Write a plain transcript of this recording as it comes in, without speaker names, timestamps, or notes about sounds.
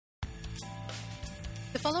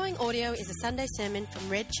following audio is a Sunday sermon from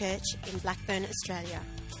Red Church in Blackburn, Australia.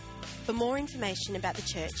 For more information about the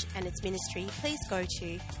church and its ministry, please go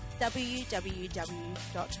to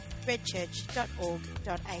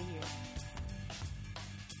www.redchurch.org.au.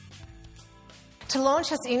 To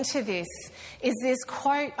launch us into this is this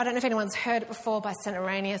quote. I don't know if anyone's heard it before, by St.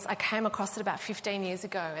 Irenaeus. I came across it about 15 years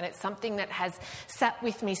ago, and it's something that has sat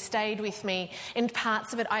with me, stayed with me. In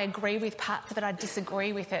parts of it I agree with, parts of it I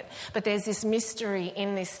disagree with it. But there's this mystery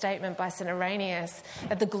in this statement by St. Irenaeus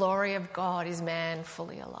that the glory of God is man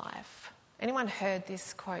fully alive. Anyone heard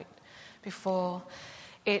this quote before?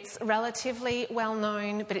 It's relatively well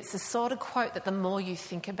known, but it's the sort of quote that the more you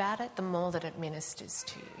think about it, the more that it ministers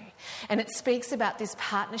to you. And it speaks about this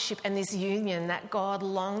partnership and this union that God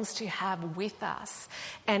longs to have with us.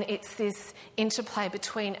 And it's this interplay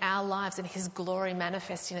between our lives and his glory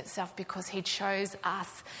manifesting itself because he chose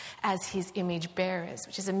us as his image bearers,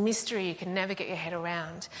 which is a mystery you can never get your head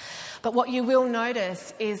around. But what you will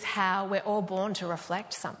notice is how we're all born to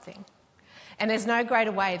reflect something. And there's no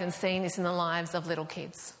greater way than seeing this in the lives of little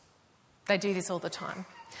kids. They do this all the time.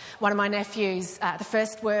 One of my nephews, the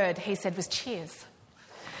first word he said was cheers.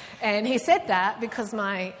 And he said that because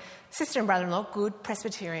my sister and brother-in-law, good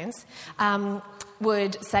Presbyterians,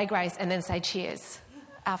 would say grace and then say cheers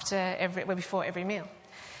before every meal.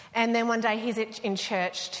 And then one day he's in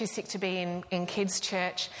church, too sick to be in kids'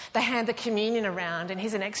 church. They hand the communion around and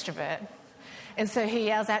he's an extrovert. And so he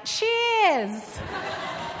yells out, cheers!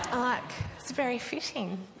 I'm like, it's very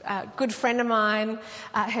fitting. A good friend of mine,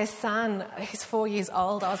 her son, he's 4 years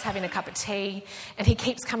old. I was having a cup of tea and he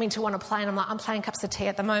keeps coming to want to play. And I'm like, I'm playing cups of tea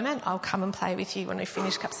at the moment. I'll come and play with you when we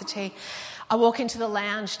finish cups of tea. I walk into the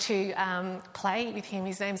lounge to play with him.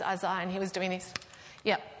 His name's Isaiah and he was doing this.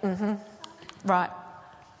 Yep, right.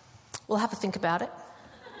 We'll have a think about it.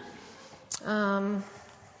 I'll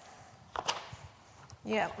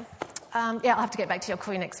have to get back to you. I'll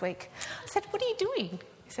call you next week. I said, what are you doing?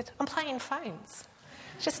 He said, I'm playing phones.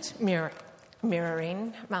 Just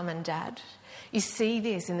mirroring mum and dad. You see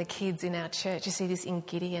this in the kids in our church. You see this in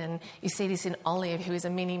Gideon. You see this in Olive, who is a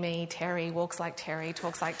mini-me. Terry walks like Terry,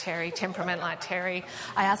 talks like Terry, temperament like Terry.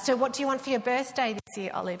 I asked her, what do you want for your birthday this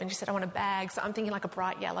year, Olive? And she said, I want a bag. So I'm thinking like a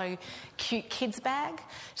bright yellow, cute kid's bag.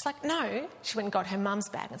 She's like, no. She went and got her mum's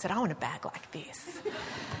bag and said, I want a bag like this.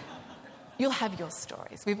 You'll have your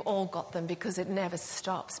stories. We've all got them because it never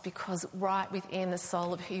stops, because right within the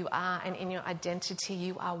soul of who you are and in your identity,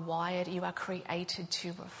 you are wired, you are created to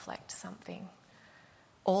reflect something.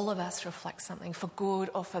 All of us reflect something, for good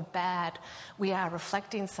or for bad. We are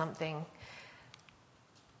reflecting something,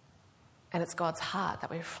 and it's God's heart that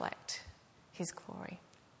we reflect, his glory.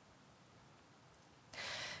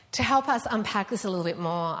 To help us unpack this a little bit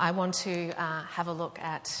more, I want to have a look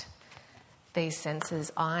at these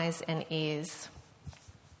senses, eyes and ears.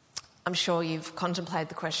 I'm sure you've contemplated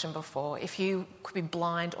the question before. If you could be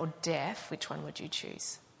blind or deaf, which one would you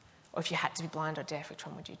choose? Or if you had to be blind or deaf, which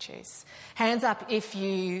one would you choose? Hands up if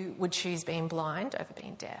you would choose being blind over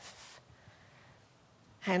being deaf.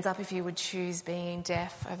 Hands up if you would choose being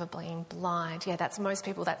deaf over being blind. Yeah, that's most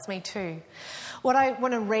people. That's me too. What I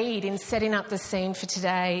want to read in setting up the scene for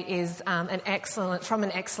today is from an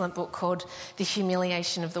excellent book called The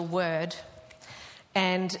Humiliation of the Word.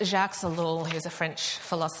 And Jacques Ellul, who's a French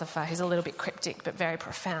philosopher, who's a little bit cryptic but very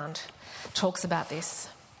profound, talks about this.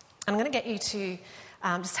 I'm going to get you to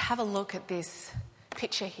just have a look at this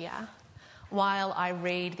picture here while I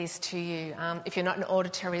read this to you. If you're not an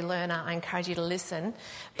auditory learner, I encourage you to listen,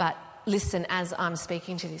 but listen as I'm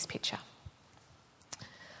speaking to this picture.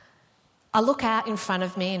 I look out in front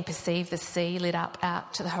of me and perceive the sea lit up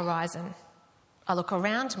out to the horizon. I look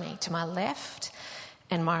around me to my left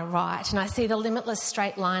and my right, and I see the limitless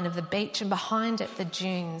straight line of the beach, and behind it the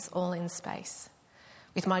dunes all in space.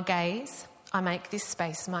 With my gaze, I make this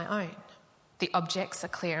space my own. The objects are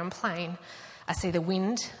clear and plain. I see the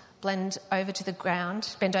wind bend over to the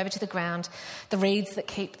ground, the reeds that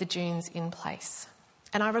keep the dunes in place.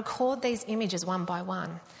 And I record these images one by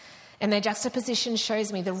one, and their juxtaposition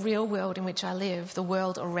shows me the real world in which I live, the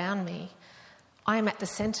world around me. I am at the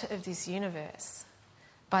centre of this universe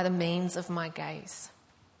by the means of my gaze,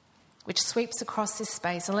 which sweeps across this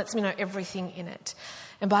space and lets me know everything in it.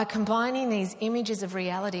 And by combining these images of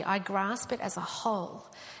reality, I grasp it as a whole,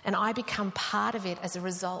 and I become part of it as a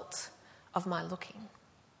result of my looking.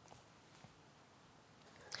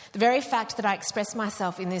 The very fact that I express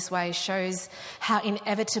myself in this way shows how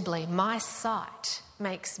inevitably my sight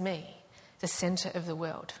makes me the centre of the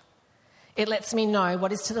world. It lets me know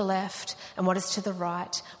what is to the left and what is to the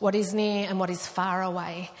right, what is near and what is far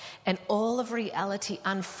away, and all of reality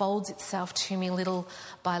unfolds itself to me little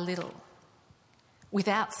by little.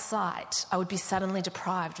 Without sight, I would be suddenly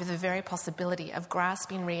deprived of the very possibility of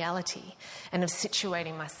grasping reality and of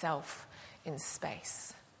situating myself in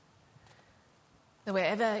space. That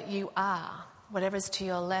wherever you are, whatever's to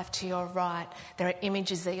your left, to your right, there are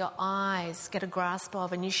images that your eyes get a grasp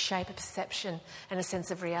of, and you shape a perception and a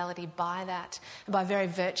sense of reality by that. And by very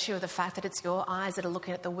virtue of the fact that it's your eyes that are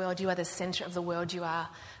looking at the world, you are the centre of the world you are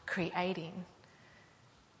creating.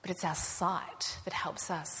 But it's our sight that helps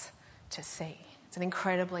us to see. It's an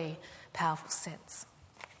incredibly powerful sense.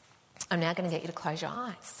 I'm now going to get you to close your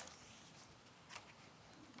eyes.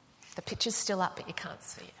 The picture's still up, but you can't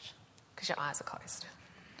see it because your eyes are closed.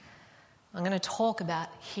 I'm going to talk about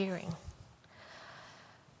hearing.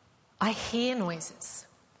 I hear noises.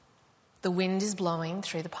 The wind is blowing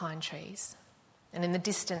through the pine trees, and in the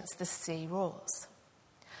distance the sea roars.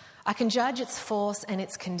 I can judge its force and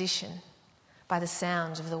its condition by the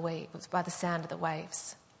sound of the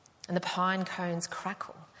waves. And the pine cones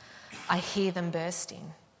crackle. I hear them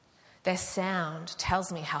bursting. Their sound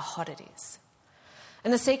tells me how hot it is.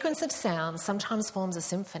 And the sequence of sounds sometimes forms a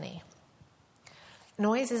symphony.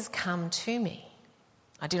 Noises come to me.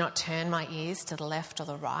 I do not turn my ears to the left or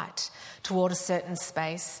the right, toward a certain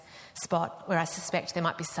spot where I suspect there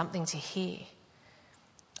might be something to hear.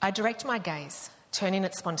 I direct my gaze, turning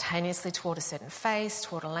it spontaneously toward a certain face,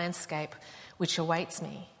 toward a landscape which awaits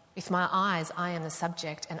me. With my eyes, I am the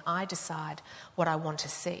subject, and I decide what I want to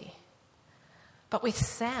see. But with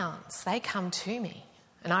sounds, they come to me,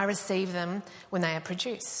 and I receive them when they are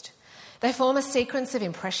produced. They form a sequence of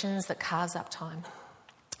impressions that carves up time.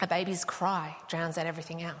 A baby's cry drowns out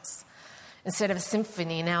everything else. Instead of a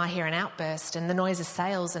symphony, now I hear an outburst, and the noise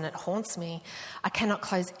assails and it haunts me. I cannot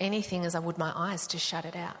close anything as I would my eyes to shut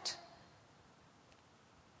it out.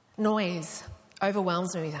 Noise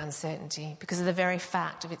overwhelms me with uncertainty because of the very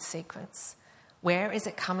fact of its sequence. Where is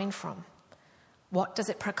it coming from? What does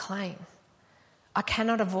it proclaim? I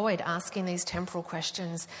cannot avoid asking these temporal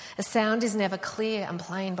questions. A sound is never clear and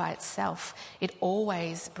plain by itself. It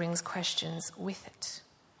always brings questions with it.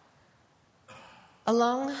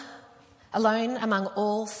 Alone among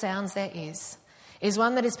all sounds there is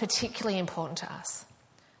one that is particularly important to us,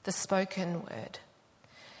 the spoken word.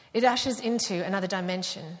 It ushers into another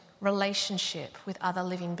dimension, relationship with other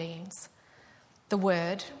living beings. The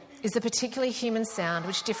word is a particularly human sound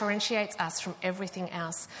which differentiates us from everything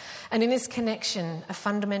else. And in this connection, a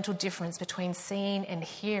fundamental difference between seeing and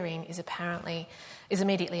hearing is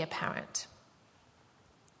immediately apparent.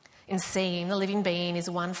 In seeing, the living being is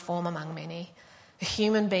one form among many. The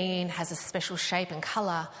human being has a special shape and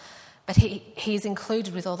colour, but he is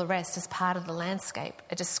included with all the rest as part of the landscape,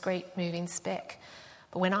 a discrete moving speck.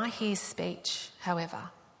 But when I hear speech, however,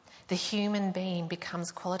 the human being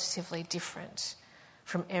becomes qualitatively different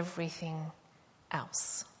from everything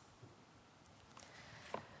else.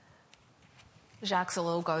 Jacques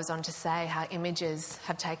Ellul goes on to say how images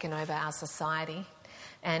have taken over our society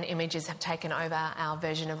and images have taken over our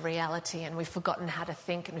version of reality, and we've forgotten how to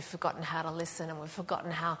think, and we've forgotten how to listen, and we've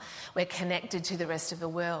forgotten how we're connected to the rest of the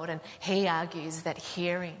world. And he argues that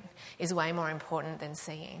hearing is way more important than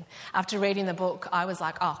seeing. After reading the book, I was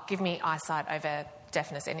like, oh, give me eyesight over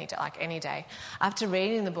deafness any day. After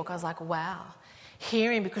reading the book, I was like, wow.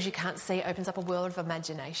 Hearing, because you can't see, opens up a world of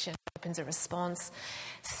imagination, opens a response.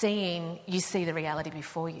 Seeing, you see the reality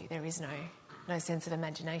before you. There is no sense of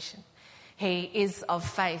imagination. He is of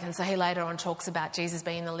faith, and so he later on talks about Jesus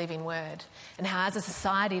being the living word and how as a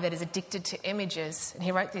society that is addicted to images, and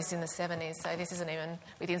he wrote this in the 70s, so this isn't even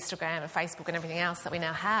with Instagram and Facebook and everything else that we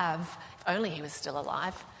now have, if only he was still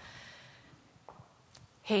alive.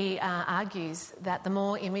 He argues that the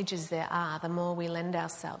more images there are, the more we lend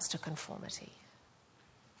ourselves to conformity.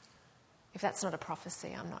 If that's not a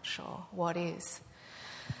prophecy, I'm not sure what is.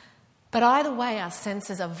 But either way, our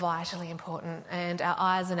senses are vitally important, and our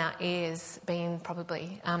eyes and our ears being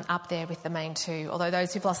probably up there with the main two, although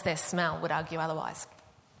those who've lost their smell would argue otherwise.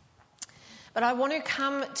 But I want to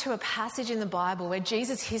come to a passage in the Bible where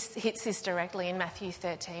Jesus hits this directly in Matthew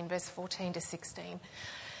 13, verse 14 to 16.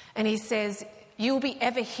 And he says, "You will be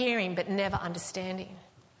ever hearing but never understanding.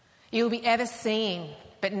 You will be ever seeing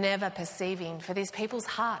but never perceiving, for these people's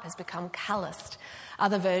heart has become calloused."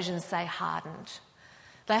 Other versions say hardened.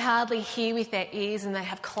 They hardly hear with their ears and they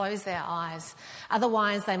have closed their eyes.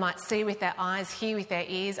 Otherwise, they might see with their eyes, hear with their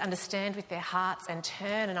ears, understand with their hearts, and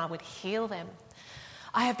turn, and I would heal them.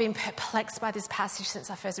 I have been perplexed by this passage since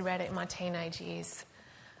I first read it in my teenage years.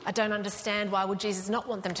 I don't understand why would Jesus not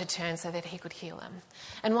want them to turn so that he could heal them?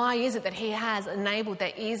 And why is it that he has enabled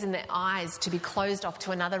their ears and their eyes to be closed off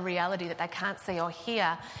to another reality that they can't see or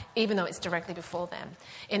hear, even though it's directly before them?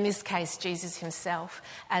 In this case, Jesus himself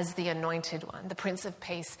as the anointed one, the Prince of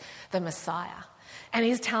Peace, the Messiah. And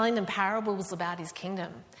he's telling them parables about his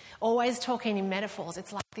kingdom, always talking in metaphors.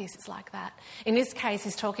 It's like this, it's like that. In this case,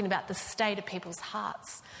 he's talking about the state of people's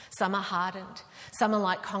hearts. Some are hardened, some are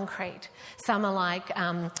like concrete, some are like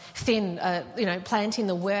thin, planting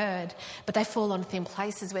the word, but they fall on thin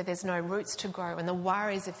places where there's no roots to grow, and the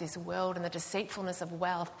worries of this world and the deceitfulness of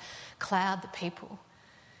wealth cloud the people.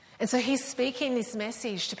 And so he's speaking this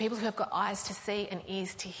message to people who have got eyes to see and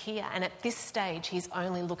ears to hear, and at this stage, he's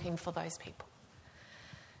only looking for those people.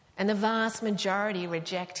 And the vast majority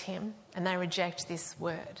reject him, and they reject this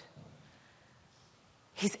word.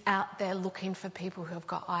 He's out there looking for people who have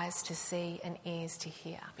got eyes to see and ears to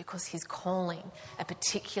hear, because he's calling a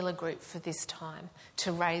particular group for this time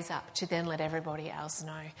to raise up, to then let everybody else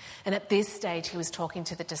know. And at this stage, he was talking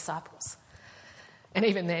to the disciples. And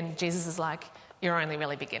even then, Jesus is like, you're only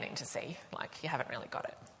really beginning to see, like you haven't really got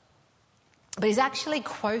it. But he's actually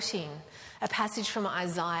quoting a passage from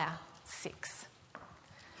Isaiah 6.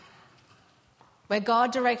 Where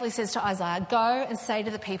God directly says to Isaiah, go and say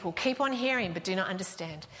to the people, keep on hearing but do not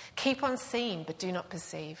understand. Keep on seeing but do not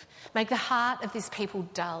perceive. Make the heart of this people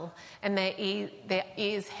dull and their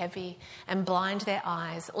ears heavy, and blind their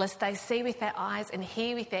eyes, lest they see with their eyes and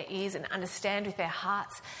hear with their ears and understand with their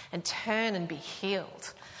hearts and turn and be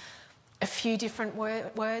healed. A few different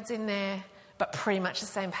words in there, but pretty much the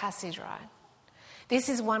same passage, right? This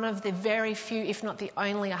is one of the very few, if not the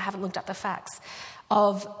only, I haven't looked up the facts,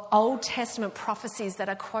 of Old Testament prophecies that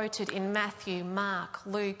are quoted in Matthew, Mark,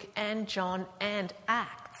 Luke, and John, and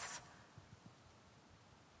Acts.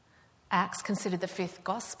 Acts, considered the fifth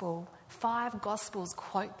gospel. 5 gospels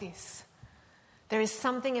quote this. There is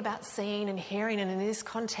something about seeing and hearing, and in this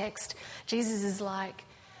context, Jesus is like,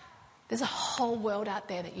 there's a whole world out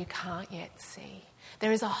there that you can't yet see.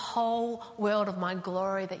 There is a whole world of my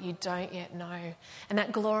glory that you don't yet know. And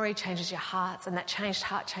that glory changes your hearts, and that changed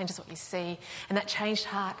heart changes what you see, and that changed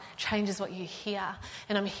heart changes what you hear.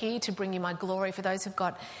 And I'm here to bring you my glory for those who've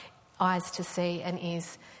got eyes to see and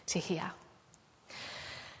ears to hear.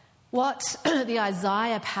 What the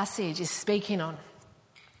Isaiah passage is speaking on,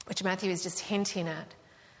 which Matthew is just hinting at,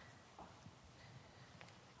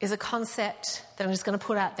 is a concept that I'm just going to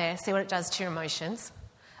put out there, see what it does to your emotions.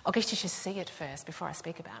 I guess you should see it first before I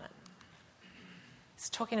speak about it. It's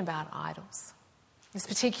talking about idols. This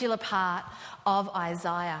particular part of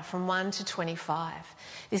Isaiah from 1 to 25,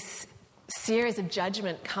 this series of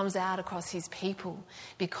judgment comes out across his people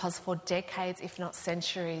because for decades, if not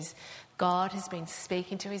centuries, God has been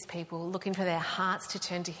speaking to his people, looking for their hearts to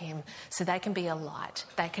turn to him so they can be a light.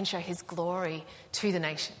 They can show his glory to the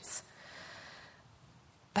nations.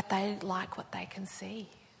 But they like what they can see.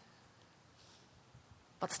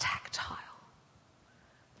 What's tactile,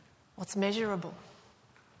 what's measurable.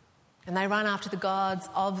 And they run after the gods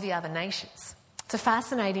of the other nations. It's a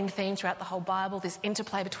fascinating theme throughout the whole Bible, this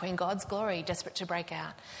interplay between God's glory, desperate to break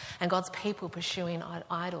out, and God's people pursuing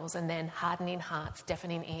idols and then hardening hearts,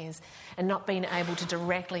 deafening ears, and not being able to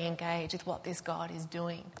directly engage with what this God is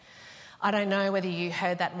doing. I don't know whether you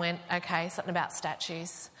heard that and went, okay, something about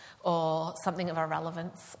statues or something of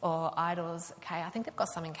irrelevance or idols. Okay, I think they've got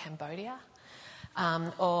some in Cambodia.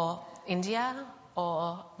 Or India,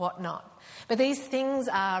 or whatnot. But these things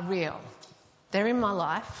are real. They're in my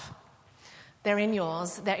life. They're in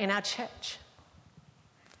yours. They're in our church.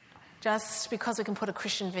 Just because we can put a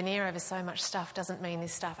Christian veneer over so much stuff doesn't mean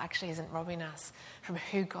this stuff actually isn't robbing us from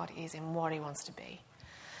who God is and what he wants to be.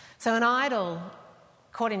 So an idol,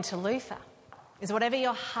 according to Luther, is whatever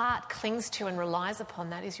your heart clings to and relies upon,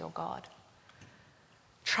 that is your God.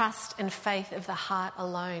 Trust and faith of the heart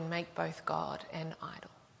alone make both God and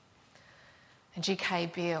idol. And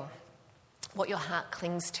G.K. Beale, what your heart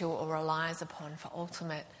clings to or relies upon for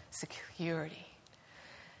ultimate security.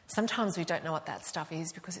 Sometimes we don't know what that stuff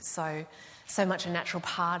is because it's so much a natural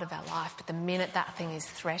part of our life, but the minute that thing is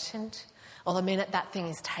threatened or the minute that thing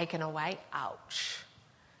is taken away, ouch.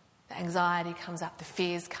 The anxiety comes up, the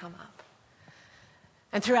fears come up.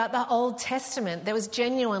 And throughout the Old Testament, there was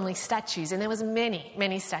genuinely statues, and there was many,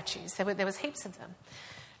 many statues. There was heaps of them.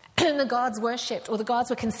 And the gods worshipped, or the gods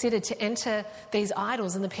were considered to enter these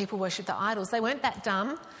idols, and the people worshipped the idols. They weren't that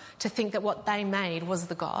dumb to think that what they made was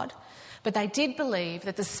the God, but they did believe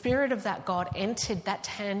that the spirit of that God entered that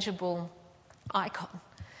tangible icon.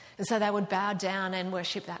 And so they would bow down and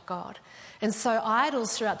worship that god. And so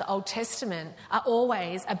idols throughout the Old Testament are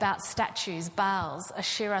always about statues, Baals,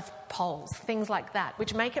 Asherah poles, things like that,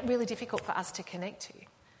 which make it really difficult for us to connect to.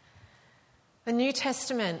 The New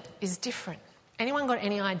Testament is different. Anyone got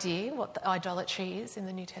any idea what the idolatry is in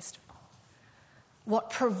the New Testament?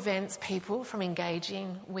 What prevents people from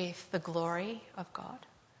engaging with the glory of God?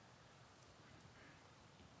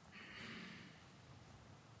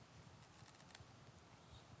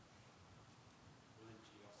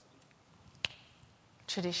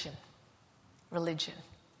 Tradition, religion.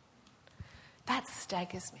 That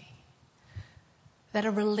staggers me. That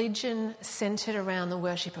a religion centred around the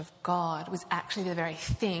worship of God was actually the very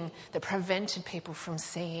thing that prevented people from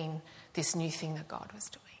seeing this new thing that God was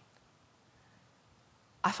doing.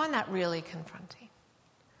 I find that really confronting.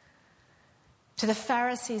 To the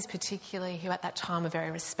Pharisees particularly, who at that time were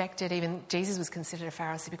very respected, even Jesus was considered a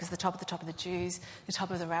Pharisee because the top of the Jews, the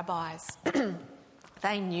top of the rabbis,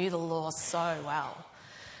 they knew the law so well.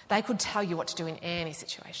 They could tell you what to do in any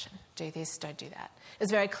situation. Do this, don't do that. It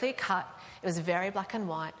was very clear cut. It was very black and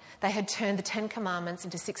white. They had turned the 10 Commandments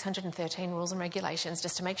into 613 rules and regulations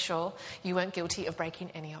just to make sure you weren't guilty of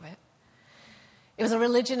breaking any of it. It was a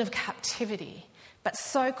religion of captivity, but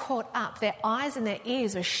so caught up, their eyes and their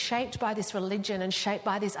ears were shaped by this religion and shaped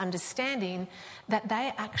by this understanding that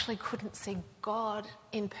they actually couldn't see God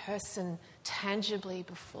in person tangibly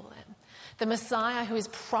before them. The Messiah who is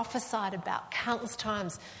prophesied about countless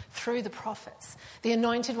times through the prophets, the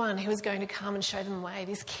anointed one who was going to come and show them the way,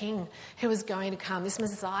 this king who was going to come, this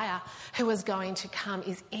Messiah who was going to come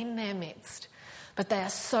is in their midst. But they are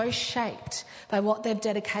so shaped by what they've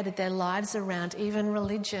dedicated their lives around, even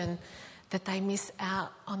religion, that they miss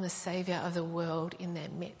out on the Saviour of the world in their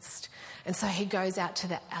midst. And so he goes out to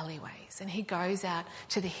the alleyways and he goes out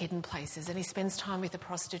to the hidden places and he spends time with the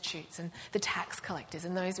prostitutes and the tax collectors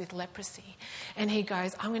and those with leprosy. And he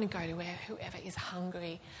goes, I'm going to go to where whoever is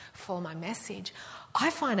hungry for my message. I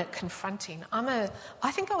find it confronting. I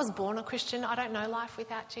think I was born a Christian. I don't know life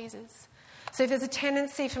without Jesus. So if there's a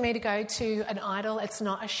tendency for me to go to an idol, it's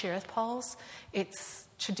not Asherah poles, it's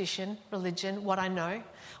tradition, religion, what I know,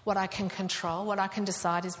 what I can control, what I can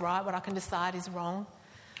decide is right, what I can decide is wrong,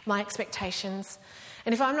 my expectations.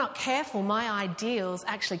 And if I'm not careful, my ideals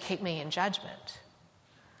actually keep me in judgment.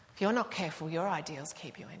 If you're not careful, your ideals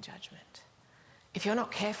keep you in judgment. If you're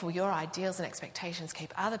not careful, your ideals and expectations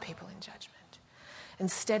keep other people in judgment.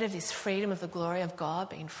 Instead of this freedom of the glory of God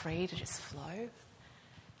being free to just flow,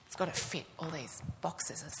 it's got to fit all these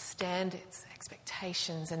boxes of standards,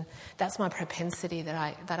 expectations, and that's my propensity that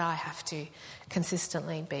I have to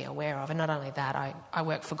consistently be aware of. And not only that, I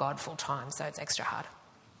work for God full time, so it's extra hard.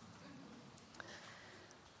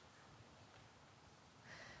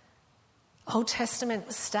 Old Testament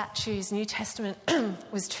was statues, New Testament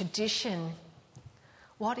was tradition.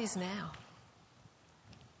 What is now?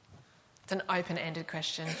 It's an open-ended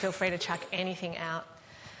question. Feel free to chuck anything out.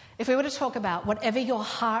 If we were to talk about whatever your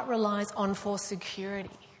heart relies on for security,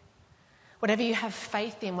 whatever you have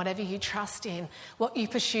faith in, whatever you trust in, what you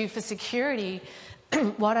pursue for security,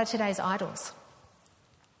 what are today's idols?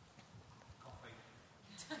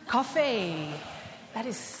 Coffee. That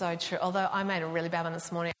is so true. Although I made a really bad one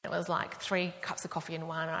this morning. It was like 3 cups of coffee in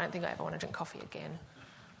one. I don't think I ever want to drink coffee again.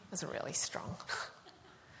 It was really strong.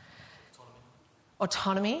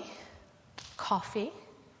 Autonomy. Coffee.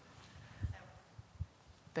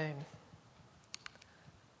 Boom.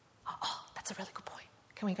 Oh, that's a really good point.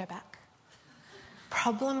 Can we go back?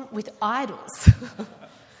 Problem with idols.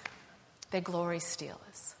 They're glory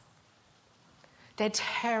stealers. They're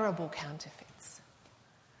terrible counterfeits.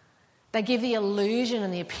 They give the illusion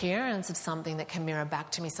and the appearance of something that can mirror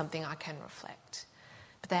back to me something I can reflect.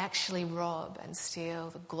 But they actually rob and steal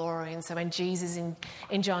the glory. And so when Jesus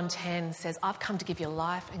in John 10 says, I've come to give you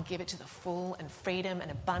life and give it to the full and freedom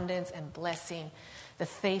and abundance and blessing, the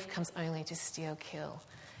thief comes only to steal, kill,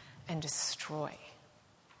 and destroy.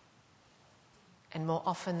 And more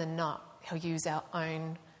often than not, he'll use our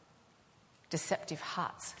own deceptive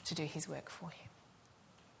hearts to do his work for him.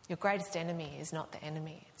 Your greatest enemy is not the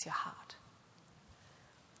enemy, it's your heart.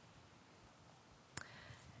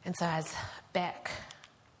 And so as Beck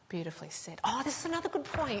beautifully said, oh, this is another good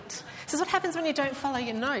point. This is what happens when you don't follow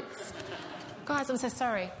your notes. Guys, I'm so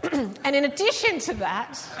sorry. And in addition to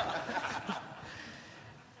that,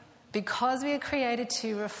 because we are created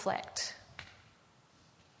to reflect,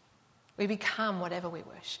 we become whatever we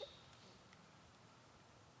worship.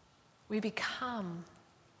 We become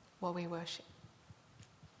what we worship.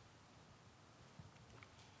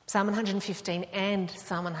 Psalm 115 and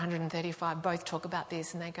Psalm 135 both talk about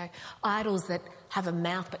this, and they go, idols that have a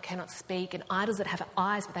mouth but cannot speak, and idols that have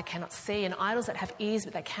eyes but they cannot see, and idols that have ears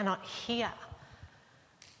but they cannot hear.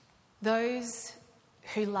 Those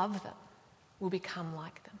who love them will become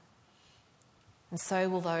like them, and so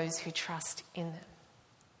will those who trust in them.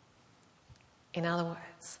 In other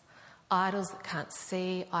words, idols that can't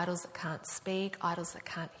see, idols that can't speak, idols that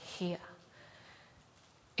can't hear.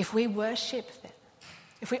 If we worship them,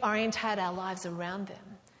 if we orientate our lives around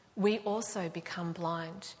them, we also become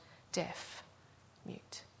blind, deaf,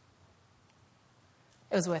 mute.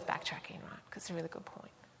 It was worth backtracking, right? Because it's a really good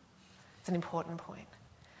point. It's an important point.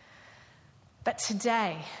 But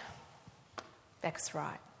today, Beck's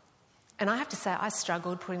right. And I have to say, I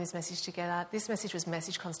struggled putting this message together. This message was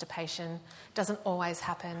message constipation. Doesn't always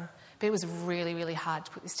happen. But it was really, really hard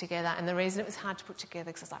to put this together. And the reason it was hard to put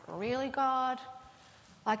together because I was like, really, God?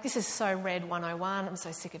 Like, this is so Red 101. I'm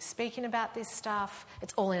so sick of speaking about this stuff.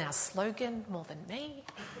 It's all in our slogan more than me.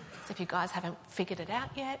 So if you guys haven't figured it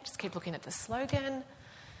out yet, just keep looking at the slogan.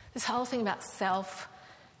 This whole thing about self.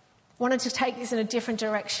 Wanted to take this in a different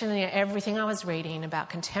direction, and everything I was reading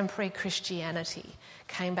about contemporary Christianity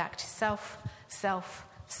came back to self, self,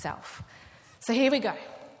 self. So here we go.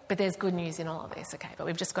 But there's good news in all of this, okay? But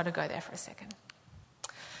we've just got to go there for a second.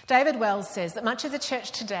 David Wells says that much of the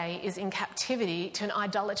church today is in captivity to an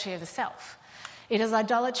idolatry of the self. It is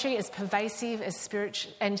idolatry as pervasive as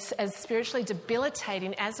spiritually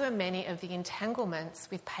debilitating as were many of the entanglements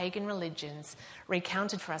with pagan religions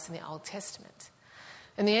recounted for us in the Old Testament.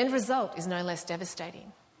 And the end result is no less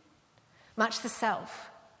devastating. Because the self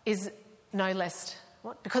is no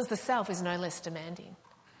less demanding.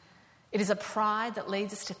 It is a pride that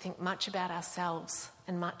leads us to think much about ourselves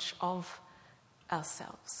and much of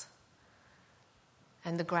ourselves.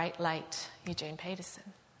 And the great late Eugene Peterson,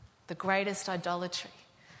 the greatest idolatry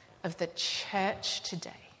of the church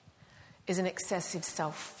today is an excessive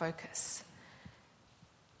self-focus.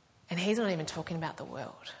 And he's not even talking about the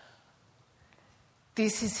world.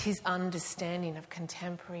 This is his understanding of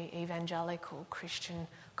contemporary evangelical Christian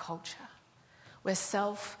culture, where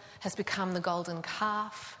self has become the golden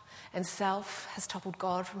calf and self has toppled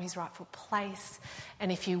God from his rightful place. And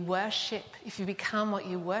if you become what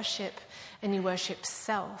you worship and you worship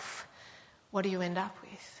self, what do you end up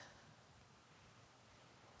with?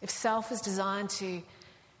 If self is designed to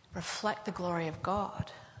reflect the glory of God,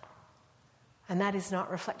 and that is not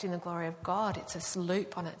reflecting the glory of God, it's a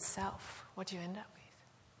loop on itself, what do you end up with?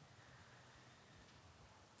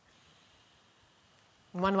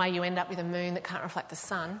 In one way, you end up with a moon that can't reflect the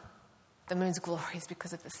sun. The moon's glory is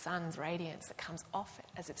because of the sun's radiance that comes off it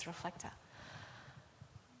as its reflector.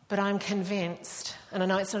 But I'm convinced, and I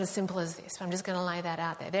know it's not as simple as this, but I'm just going to lay that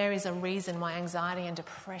out there. There is a reason why anxiety and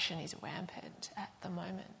depression is rampant at the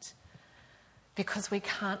moment. Because we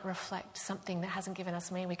can't reflect something that hasn't given us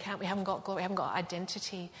meaning. We haven't got glory, we haven't got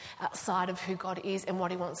identity outside of who God is and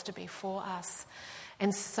what he wants to be for us.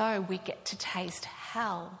 And so we get to taste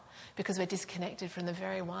hell because we're disconnected from the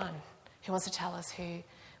very one who wants to tell us who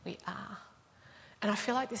we are. And I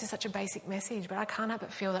feel like this is such a basic message, but I can't help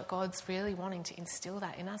but feel that God's really wanting to instill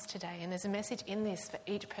that in us today. And there's a message in this for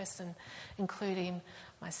each person, including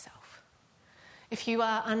myself. If you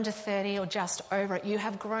are under 30 or just over it, you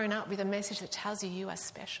have grown up with a message that tells you you are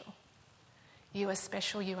special. You are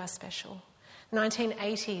special, you are special.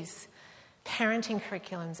 1980s, parenting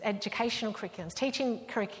curriculums, educational curriculums, teaching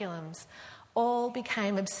curriculums, all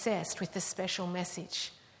became obsessed with this special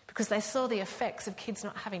message because they saw the effects of kids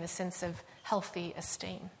not having a sense of healthy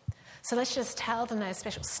esteem. So let's just tell them they're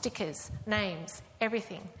special. Stickers, names,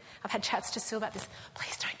 everything. I've had chats to Sue about this.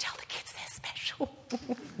 Please don't tell the kids they're special.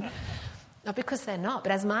 Not because they're not,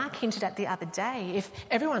 but as Mark hinted at the other day, if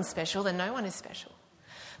everyone's special, then no one is special.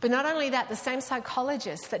 But not only that, the same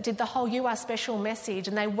psychologists that did the whole you are special message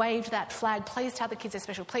and they waved that flag, please tell the kids they're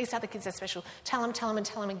special, please tell the kids they're special, tell them and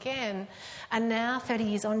tell them again, are now 30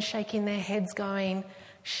 years on shaking their heads going,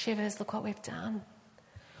 shivers, look what we've done.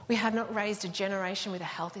 We have not raised a generation with a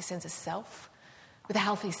healthy sense of self, with a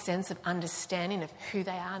healthy sense of understanding of who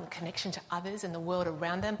they are and connection to others and the world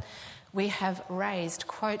around them. We have raised,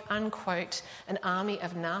 quote unquote, an army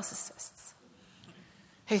of narcissists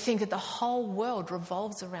who think that the whole world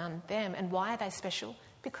revolves around them. And why are they special?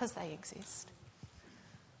 Because they exist.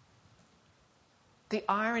 The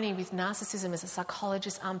irony with narcissism, as a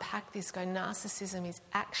psychologist unpack this, narcissism is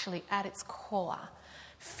actually at its core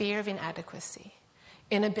fear of inadequacy,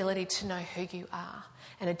 inability to know who you are,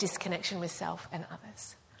 and a disconnection with self and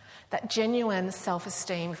others. That genuine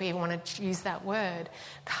self-esteem, if we even want to use that word,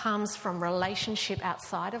 comes from relationship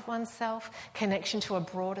outside of oneself, connection to a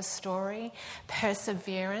broader story,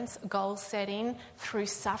 perseverance, goal setting through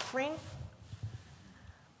suffering.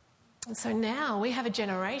 And so now we have a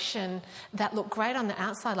generation that look great on the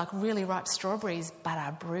outside, like really ripe strawberries, but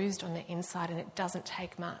are bruised on the inside, and it doesn't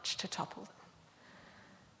take much to topple them.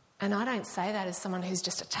 And I don't say that as someone who's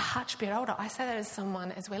just a touch bit older. I say that as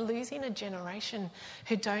someone, as we're losing a generation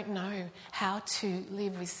who don't know how to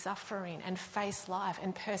live with suffering and face life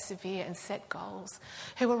and persevere and set goals,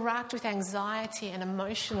 who are racked with anxiety and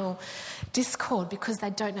emotional discord because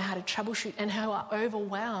they don't know how to troubleshoot, and who are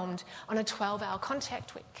overwhelmed on a 12-hour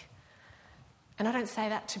contact week. And I don't say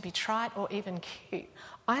that to be trite or even cute.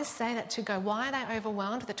 I say that to go, why are they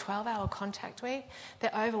overwhelmed with a 12-hour contact week?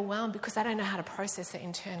 They're overwhelmed because they don't know how to process their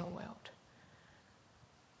internal world.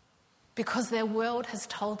 Because their world has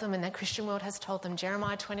told them, and their Christian world has told them,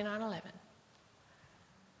 Jeremiah 29:11,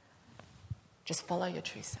 just follow your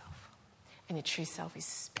true self. And your true self is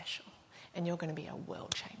special. And you're going to be a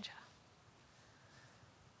world changer.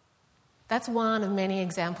 That's one of many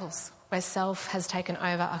examples where self has taken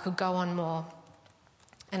over. I could go on more.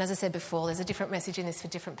 And as I said before, there's a different message in this for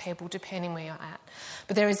different people, depending where you're at.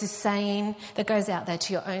 But there is this saying that goes out there,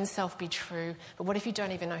 to your own self be true. But what if you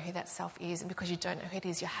don't even know who that self is? And because you don't know who it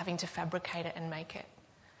is, you're having to fabricate it and make it.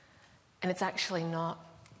 And it's actually not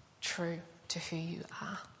true to who you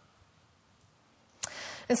are.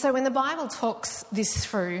 And so when the Bible talks this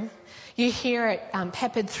through, you hear it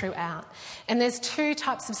peppered throughout. And there's two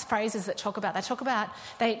types of phrases that talk about.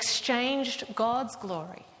 They exchanged God's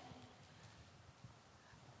glory.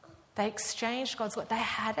 They exchanged God's glory. They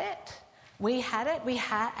had it. We had it. We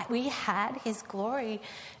had his glory,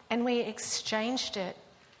 and we exchanged it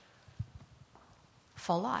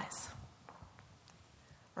for lies.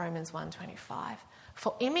 Romans 1:25.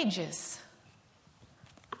 For images.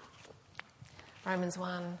 Romans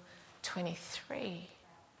 1:23.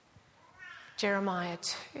 Jeremiah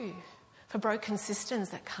 2. For broken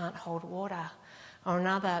cisterns that can't hold water. Or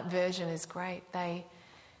another version is great. They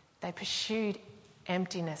pursued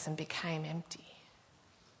emptiness and became empty.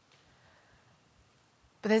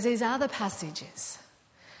 But there's these other passages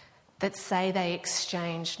that say they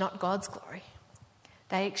exchanged not God's glory,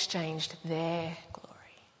 they exchanged their glory.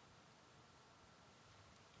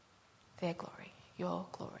 Their glory, your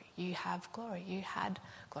glory. You have glory, you had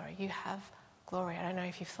glory, you have glory. I don't know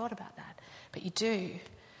if you've thought about that, but you do.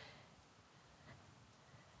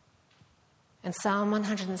 And Psalm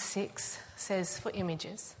 106 says, for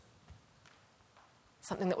images,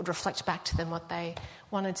 something that would reflect back to them what they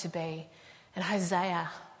wanted to be. And Hosea,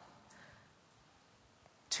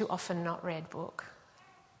 too often not read book.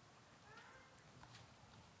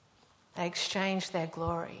 They exchanged their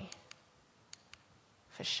glory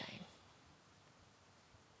for shame.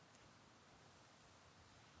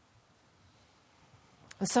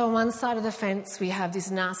 And so on one side of the fence, we have this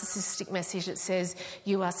narcissistic message that says,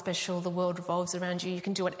 you are special, the world revolves around you, you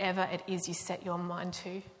can do whatever it is you set your mind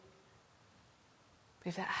to. But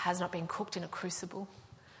if that has not been cooked in a crucible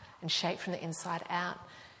and shaped from the inside out,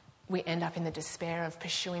 we end up in the despair of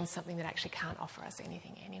pursuing something that actually can't offer us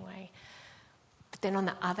anything anyway. But then on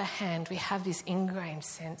the other hand, we have this ingrained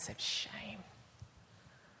sense of shame.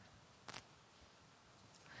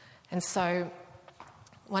 And so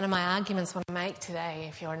one of my arguments I want to make today,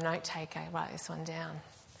 if you're a note taker, write this one down.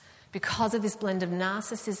 Because of this blend of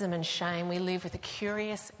narcissism and shame, we live with a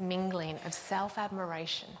curious mingling of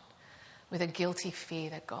self-admiration with a guilty fear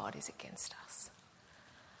that God is against us.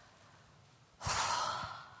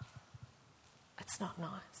 It's not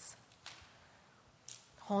nice.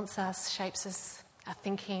 Haunts us, shapes us, our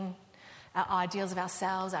thinking, our ideals of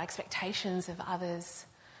ourselves, our expectations of others.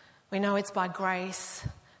 We know it's by grace,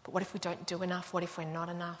 but what if we don't do enough? What if we're not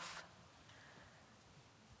enough?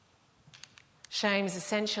 Shame is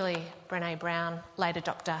essentially Brené Brown, later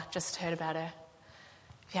doctor, just heard about her.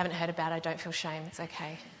 If you haven't heard about her, don't feel shame, it's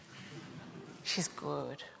okay. She's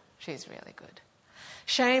good. She's really good.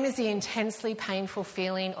 Shame is the intensely painful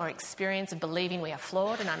feeling or experience of believing we are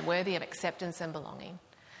flawed and unworthy of acceptance and belonging.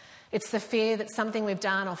 It's the fear that something we've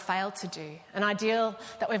done or failed to do, an ideal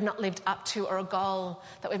that we've not lived up to, or a goal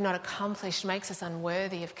that we've not accomplished makes us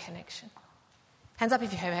unworthy of connection. Hands up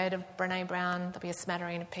if you've heard of Brené Brown. There'll be a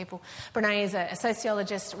smattering of people. Brené is a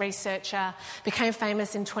sociologist, researcher, became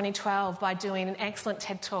famous in 2012 by doing an excellent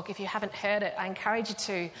TED Talk. If you haven't heard it, I encourage you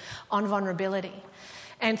to, on vulnerability.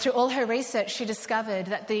 And through all her research, she discovered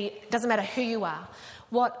that it doesn't matter who you are,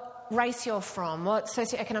 what race you're from, what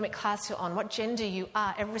socioeconomic class you're on, what gender you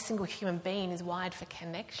are, every single human being is wired for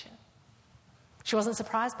connection. She wasn't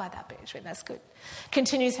surprised by that, but that's good.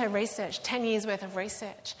 Continues her research, 10 years worth of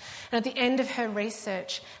research. And at the end of her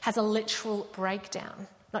research has a literal breakdown.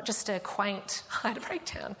 Not just a quaint, I had a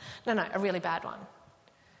breakdown. No, a really bad one.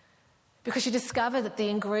 Because she discovered that the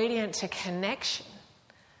ingredient to connection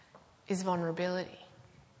is vulnerability.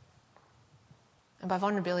 And by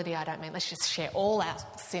vulnerability, I don't mean let's just share all our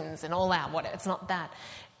sins and all our whatever. It's not that.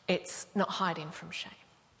 It's not hiding from shame.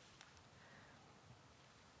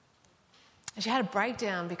 And she had a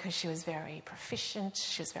breakdown because she was very proficient,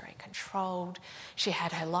 she was very controlled, she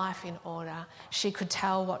had her life in order, she could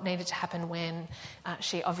tell what needed to happen when.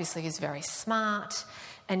 She obviously is very smart,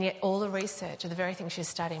 and yet all the research, or the very thing she was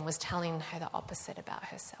studying, was telling her the opposite about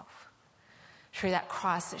herself. Through that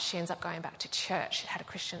crisis, she ends up going back to church. She'd had a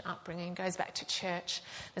Christian upbringing, goes back to church.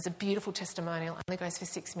 There's a beautiful testimonial, only goes for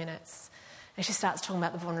 6 minutes, and she starts talking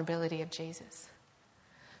about the vulnerability of Jesus.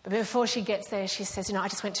 But before she gets there, she says, I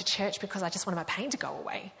just went to church because I just wanted my pain to go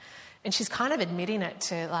away. And she's kind of admitting it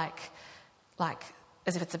to like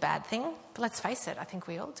as if it's a bad thing. But let's face it, I think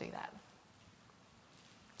we all do that.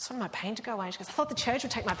 I just wanted my pain to go away. She goes, I thought the church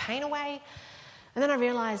would take my pain away. And then I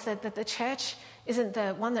realised that the church isn't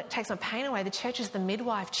the one that takes my pain away. The church is the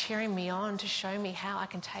midwife cheering me on to show me how I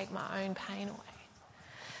can take my own pain away.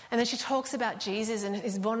 And then she talks about Jesus and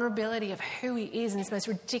his vulnerability of who he is, and this most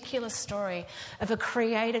ridiculous story of a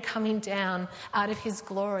creator coming down out of his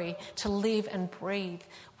glory to live and breathe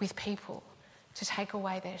with people, to take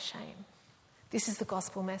away their shame. This is the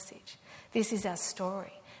gospel message. This is our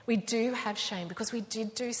story. We do have shame because we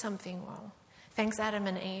did do something wrong. Thanks Adam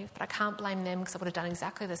and Eve, but I can't blame them because I would have done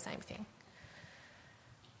exactly the same thing.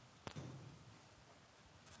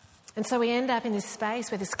 And so we end up in this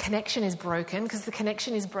space where this connection is broken. Because the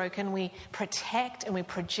connection is broken, we protect and we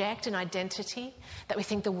project an identity that we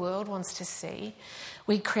think the world wants to see.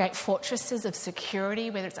 We create fortresses of security,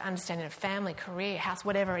 whether it's understanding of family, career, house,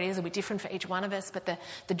 whatever it is. It'll be different for each one of us, but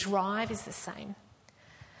the drive is the same.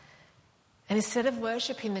 And instead of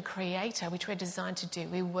worshipping the Creator, which we're designed to do,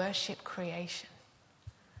 we worship creation.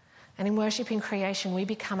 And in worshipping creation, we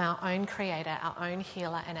become our own creator, our own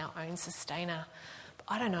healer, and our own sustainer.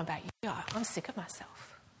 I don't know about you, I'm sick of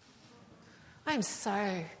myself. I am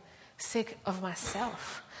so sick of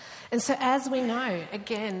myself. And so as we know,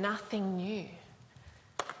 again, nothing new.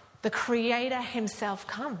 The Creator himself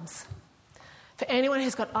comes. For anyone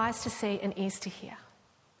who's got eyes to see and ears to hear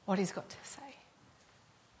what he's got to say.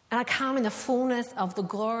 And I come in the fullness of the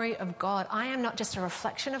glory of God. I am not just a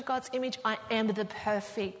reflection of God's image, I am the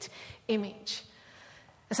perfect image.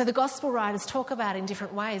 And so the gospel writers talk about in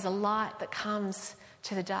different ways a light that comes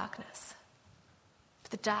to the darkness. But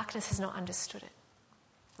the darkness has not understood it.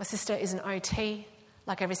 My sister is an OT,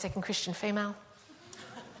 like every second Christian female.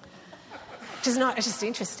 It's just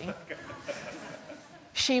interesting.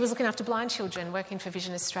 She was looking after blind children, working for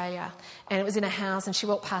Vision Australia, and it was in a house, and she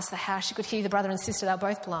walked past the house. She could hear the brother and sister, they were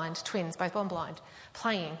both blind, twins, both born blind,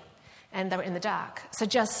 playing, and they were in the dark. So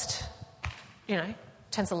just,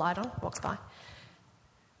 turns the light on, walks by.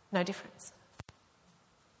 No difference.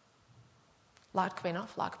 Light could be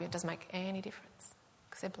off, light could be, it doesn't make any difference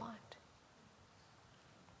because they're blind.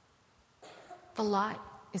 The light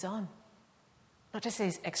is on. Not just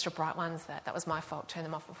these extra bright ones that was my fault, turn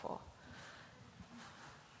them off before.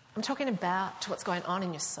 I'm talking about what's going on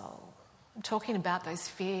in your soul. I'm talking about those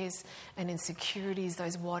fears and insecurities,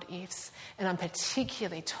 those what ifs, and I'm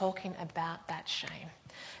particularly talking about that shame,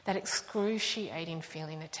 that excruciating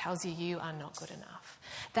feeling that tells you you are not good enough,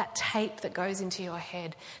 that tape that goes into your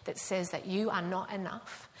head that says that you are not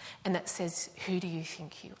enough and that says, who do you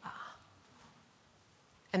think you are?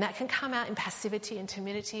 And that can come out in passivity and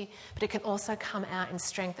timidity, but it can also come out in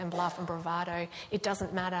strength and bluff and bravado. It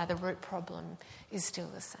doesn't matter. The root problem is still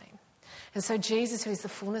the same. And so Jesus, who is the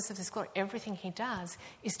fullness of this glory, everything he does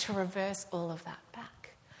is to reverse all of that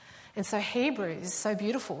back. And so Hebrews is so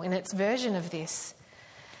beautiful in its version of this,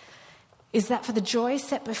 is that for the joy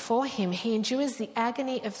set before him, he endures the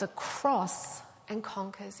agony of the cross and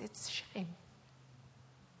conquers its shame.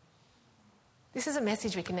 This is a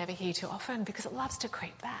message we can never hear too often because it loves to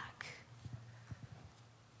creep back.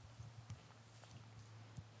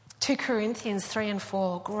 2 Corinthians 3 and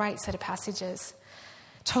 4, great set of passages,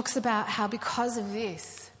 talks about how because of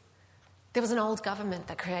this, there was an old government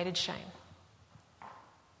that created shame.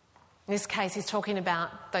 In this case, he's talking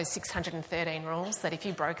about those 613 rules that if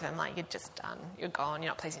you broke them, you're just done, you're gone,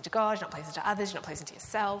 you're not pleasing to God, you're not pleasing to others, you're not pleasing to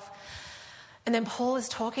yourself. And then Paul is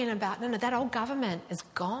talking about, no, that old government is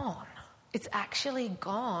gone. It's actually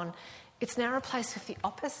gone. It's now replaced with the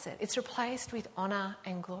opposite. It's replaced with honour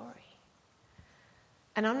and glory.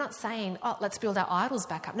 And I'm not saying, let's build our idols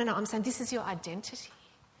back up. No, I'm saying this is your identity.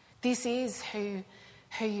 This is who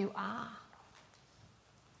you are.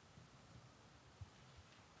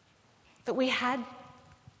 That we had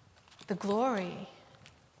the glory.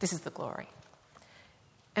 This is the glory.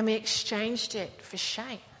 And we exchanged it for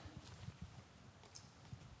shame.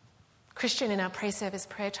 Christian in our pre-service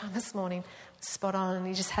prayer time this morning, spot on, and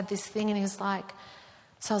he just had this thing and he was like,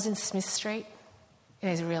 so I was in Smith Street in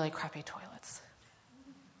these really crappy toilets.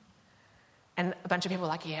 And a bunch of people were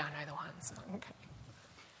like, yeah, I know the ones. I'm like, okay.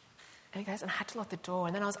 And he goes, and I had to lock the door,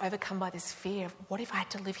 and then I was overcome by this fear of, what if I had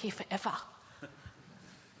to live here forever?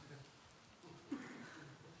 But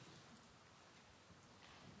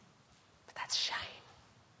that's shame.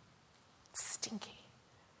 Stinky,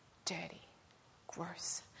 dirty,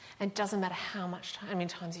 gross. And it doesn't matter how many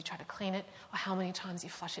times you try to clean it or how many times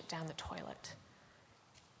you flush it down the toilet.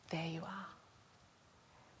 There you are.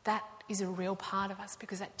 That is a real part of us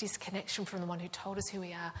because that disconnection from the one who told us who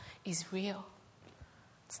we are is real.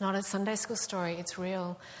 It's not a Sunday school story, it's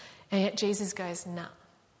real. And yet Jesus goes, nah,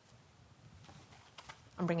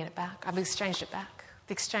 I'm bringing it back. I've exchanged it back.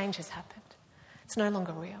 The exchange has happened. It's no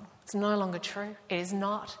longer real. It's no longer true. It is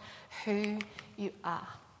not who you are.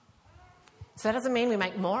 So that doesn't mean we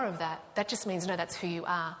make more of that. That just means, no, that's who you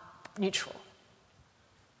are, neutral.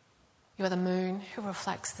 You are the moon who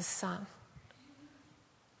reflects the sun.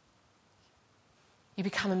 You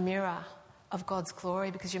become a mirror of God's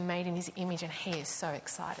glory because you're made in his image, and he is so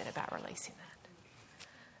excited about releasing that.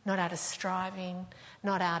 Not out of striving,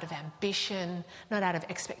 not out of ambition, not out of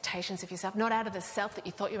expectations of yourself, not out of the self that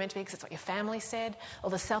you thought you were meant to be because it's what your family said, or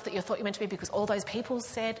the self that you thought you were meant to be because all those people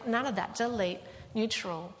said. None of that. Delete,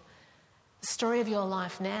 neutral. The story of your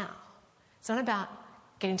life now. It's not about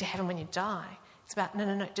getting to heaven when you die. It's about,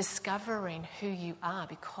 no, discovering who you are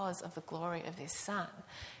because of the glory of this Son,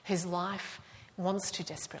 whose life wants to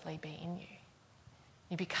desperately be in you.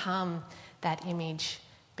 You become that image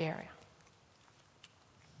bearer.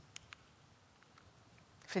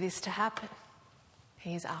 For this to happen,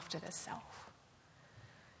 he's after the self.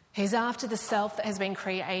 He's after the self that has been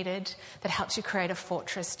created, that helps you create a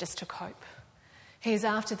fortress just to cope. He's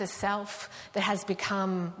after the self that has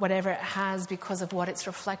become whatever it has because of what it's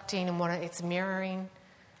reflecting and what it's mirroring.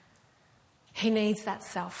 He needs that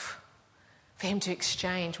self for him to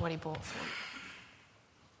exchange what he bought for you.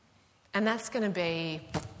 And that's going to be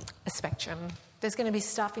a spectrum. There's going to be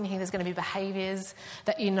stuff in here, there's going to be behaviours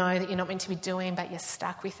that you know that you're not meant to be doing, but you're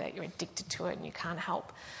stuck with it, you're addicted to it and you can't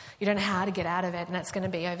help. You don't know how to get out of it, and that's going to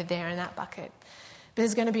be over there in that bucket. But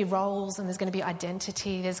there's going to be roles and there's going to be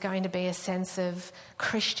identity. There's going to be a sense of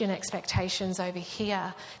Christian expectations over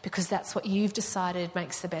here because that's what you've decided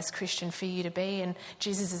makes the best Christian for you to be. And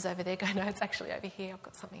Jesus is over there going, no, it's actually over here. I've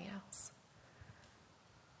got something else.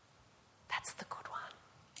 That's the good one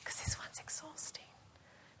because this one's exhausting.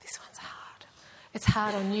 This one's hard. It's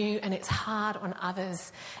hard on you and it's hard on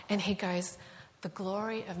others. And he goes, the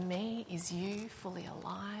glory of me is you fully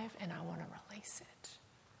alive and I want to release it.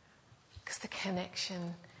 Because the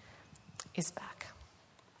connection is back.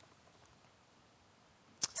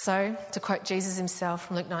 So, to quote Jesus himself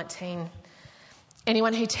from Luke 19,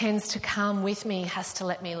 anyone who tends to come with me has to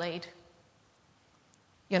let me lead.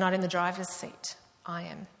 You're not in the driver's seat. I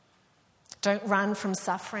am. Don't run from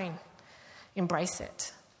suffering. Embrace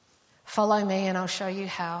it. Follow me and I'll show you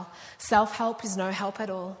how. Self-help is no help at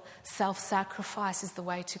all. Self-sacrifice is the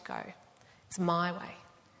way to go. It's my way.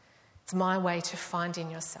 It's my way to find in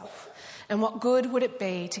yourself. And what good would it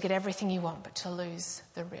be to get everything you want but to lose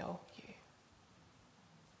the real you?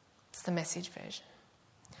 It's the Message version.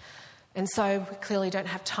 And so we clearly don't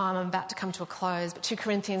have time. I'm about to come to a close. But 2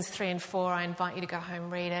 Corinthians 3 and 4, I invite you to go home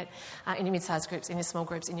and read it in your mid-sized groups, in your small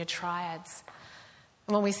groups, in your triads.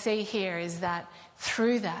 And what we see here is that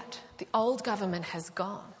through that, the old government has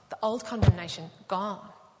gone. The old condemnation, gone.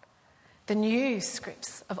 The new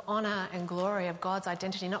scripts of honour and glory of God's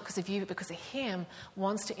identity, not because of you, but because of him,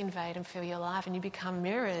 wants to invade and fill your life, and you become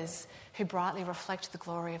mirrors who brightly reflect the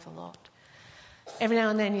glory of the Lord. Every now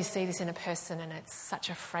and then you see this in a person and it's such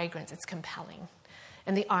a fragrance, it's compelling.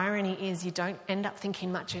 And the irony is you don't end up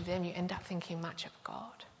thinking much of them, you end up thinking much of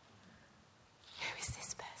God. Who is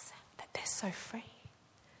this person that they're so free?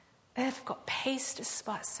 They've got peace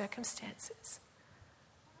despite circumstances.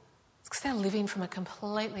 Because they're living from a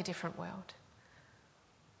completely different world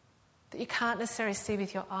that you can't necessarily see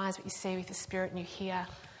with your eyes, but you see with the Spirit and you hear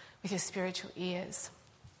with your spiritual ears.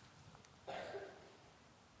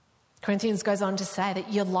 Corinthians goes on to say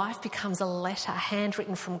that your life becomes a letter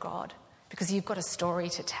handwritten from God because you've got a story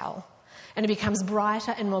to tell. And it becomes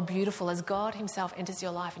brighter and more beautiful as God himself enters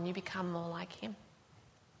your life and you become more like him.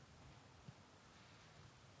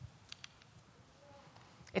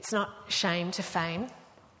 It's not shame to fame.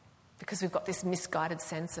 because we've got this misguided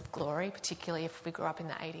sense of glory, particularly if we grew up in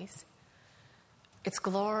the 80s. It's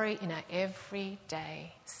glory in our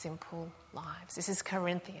everyday, simple lives. This is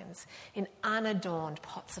Corinthians, in unadorned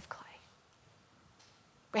pots of clay,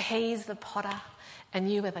 where he's the potter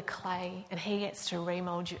and you are the clay, and he gets to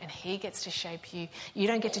remold you and he gets to shape you. You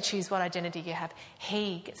don't get to choose what identity you have.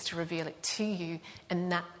 He gets to reveal it to you,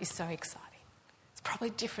 and that is so exciting. It's probably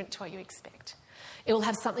different to what you expect. It will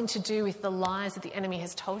have something to do with the lies that the enemy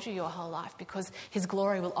has told you your whole life, because his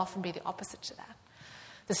glory will often be the opposite to that.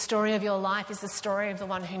 The story of your life is the story of the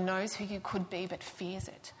one who knows who you could be but fears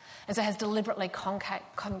it, and so has deliberately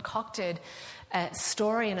concocted a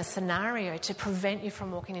story and a scenario to prevent you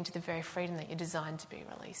from walking into the very freedom that you're designed to be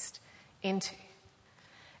released into.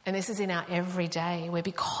 And this is in our everyday, where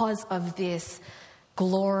because of this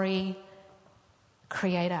glory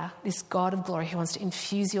creator, this God of glory who wants to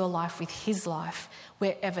infuse your life with his life,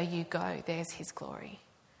 wherever you go, there's his glory.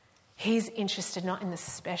 He's interested not in the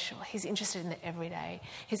special, he's interested in the everyday.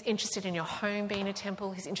 He's interested in your home being a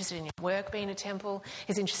temple, he's interested in your work being a temple,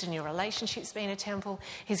 he's interested in your relationships being a temple,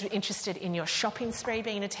 he's interested in your shopping spree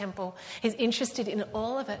being a temple, he's interested in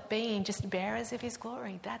all of it being just bearers of his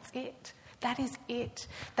glory. That's it. That is it.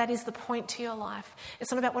 That is the point to your life. It's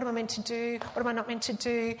not about what am I meant to do, what am I not meant to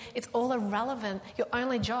do. It's all irrelevant. Your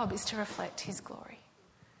only job is to reflect his glory.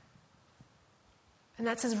 And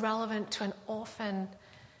that's as relevant to an orphan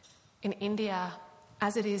in India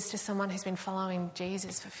as it is to someone who's been following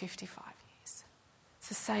Jesus for 55 years. It's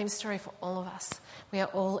the same story for all of us. We are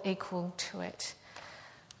all equal to it.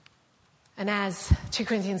 And as 2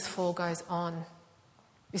 Corinthians 4 goes on,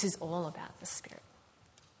 this is all about the Spirit.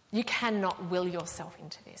 You cannot will yourself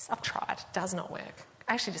into this. I've tried. It does not work. It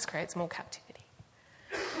actually just creates more captivity.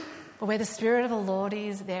 But where the Spirit of the Lord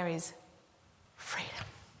is, there is freedom.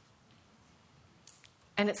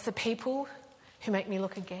 And it's the people who make me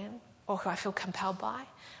look again, or who I feel compelled by.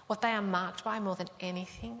 What they are marked by more than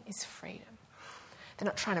anything is freedom. They're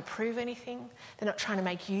not trying to prove anything. They're not trying to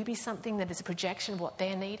make you be something that is a projection of what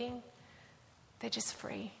they're needing. They're just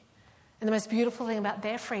free. And the most beautiful thing about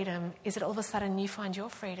their freedom is that all of a sudden you find your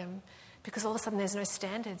freedom, because all of a sudden there's no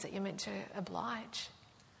standards that you're meant to oblige.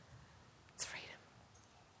 It's freedom.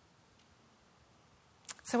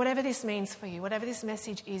 So whatever this means for you, whatever this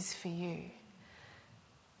message is for you,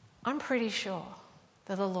 I'm pretty sure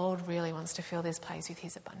that the Lord really wants to fill this place with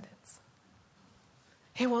his abundance.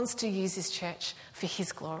 He wants to use this church for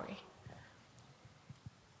his glory.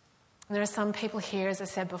 And there are some people here, as I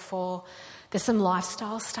said before, there's some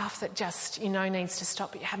lifestyle stuff that just, needs to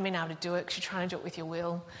stop, but you haven't been able to do it because you're trying to do it with your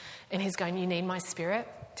will. And he's going, you need my Spirit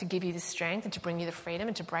to give you the strength and to bring you the freedom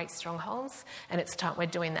and to break strongholds. And it's time. We're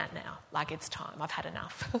doing that now. Like, it's time. I've had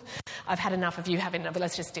enough. I've had enough of you having enough, but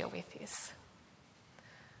let's just deal with this.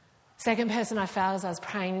 Second person I felt as I was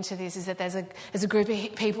praying into this is that there's a group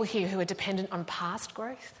of people here who are dependent on past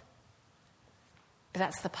growth. But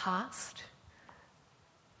that's the past.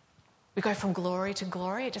 We go from glory to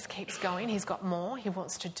glory. It just keeps going. He's got more. He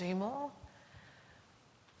wants to do more.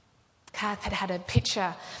 Kath had a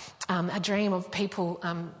picture, a dream of people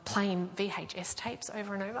playing VHS tapes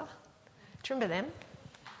over and over. Do you remember them?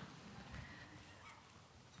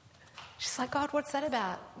 She's like, God, what's that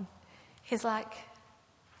about? He's like,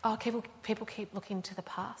 oh, people keep looking to the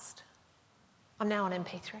past. I'm now on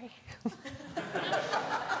MP3. I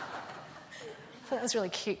thought that was really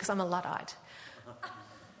cute because I'm a Luddite.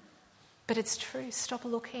 But it's true. Stop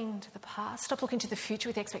looking to the past. Stop looking to the future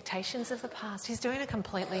with expectations of the past. He's doing a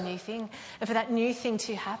completely new thing. And for that new thing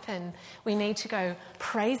to happen, we need to go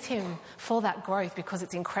praise him for that growth, because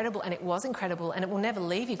it's incredible, and it was incredible, and it will never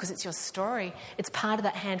leave you because it's your story. It's part of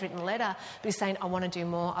that handwritten letter. But he's saying, I want to do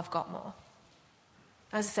more. I've got more.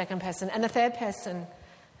 That's the second person. And the third person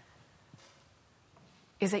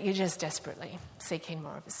is that you're just desperately seeking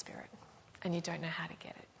more of the Spirit and you don't know how to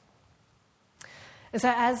get it. And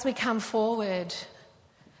so as we come forward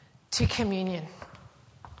to communion,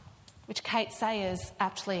 which Kate Sayers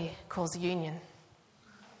aptly calls union,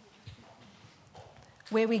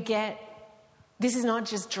 where we get, this is not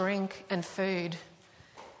just drink and food,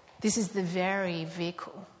 this is the very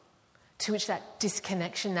vehicle to which that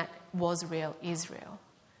disconnection that was real, is real,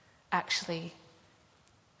 actually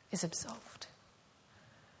is absolved.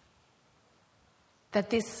 That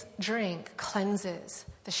this drink cleanses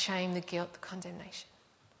the shame, the guilt, the condemnation.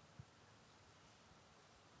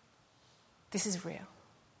 This is real.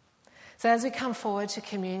 So as we come forward to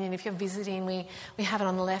communion, if you're visiting, we have it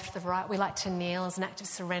on the left, the right. We like to kneel as an act of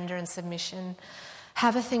surrender and submission.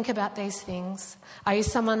 Have a think about these things. Are you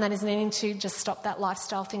someone that is needing to just stop that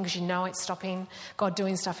lifestyle thing because you know it's stopping God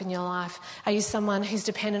doing stuff in your life? Are you someone who's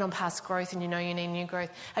dependent on past growth and you know you need new growth?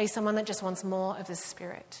 Are you someone that just wants more of the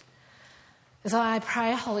Spirit? And so I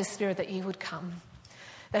pray, Holy Spirit, that you would come.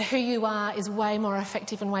 That who you are is way more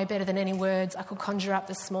effective and way better than any words I could conjure up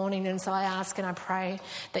this morning. And so I ask and I pray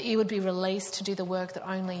that you would be released to do the work that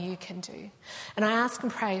only you can do. And I ask and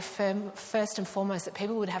pray first and foremost that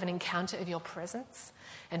people would have an encounter of your presence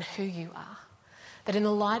and who you are. That in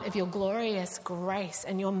the light of your glorious grace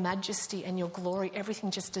and your majesty and your glory,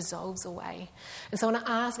 everything just dissolves away. And so I want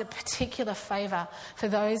to ask a particular favour for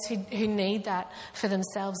those who need that for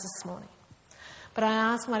themselves this morning. But I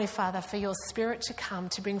ask, Mighty Father, for your Spirit to come,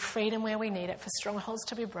 to bring freedom where we need it, for strongholds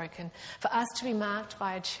to be broken, for us to be marked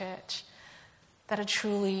by a church that are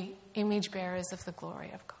truly image bearers of the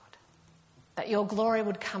glory of God. That your glory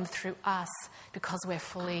would come through us because we're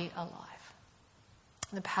fully alive.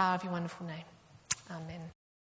 In the power of your wonderful name. Amen.